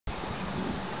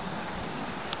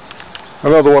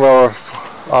Another one of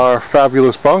our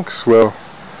fabulous bunks. Well,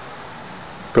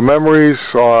 the memories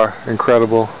are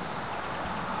incredible.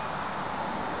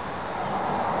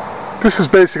 This is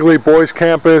basically boys'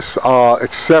 campus.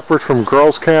 It's separate from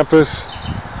girls' campus.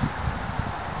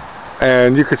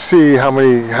 And you can see how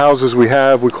many houses we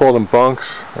have. We call them bunks.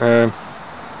 And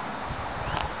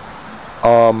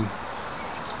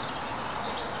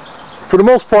for the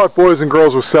most part, boys and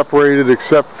girls were separated,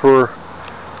 except for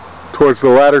towards the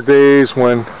latter days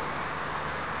when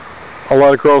a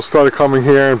lot of girls started coming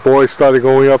here and boys started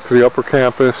going up to the upper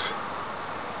campus.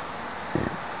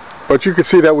 But you can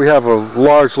see that we have a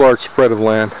large spread of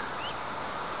land.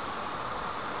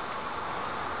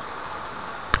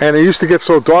 And it used to get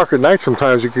so dark at night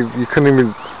sometimes you couldn't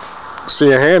even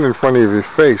see a hand in front of your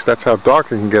face. That's how dark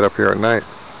it can get up here at night.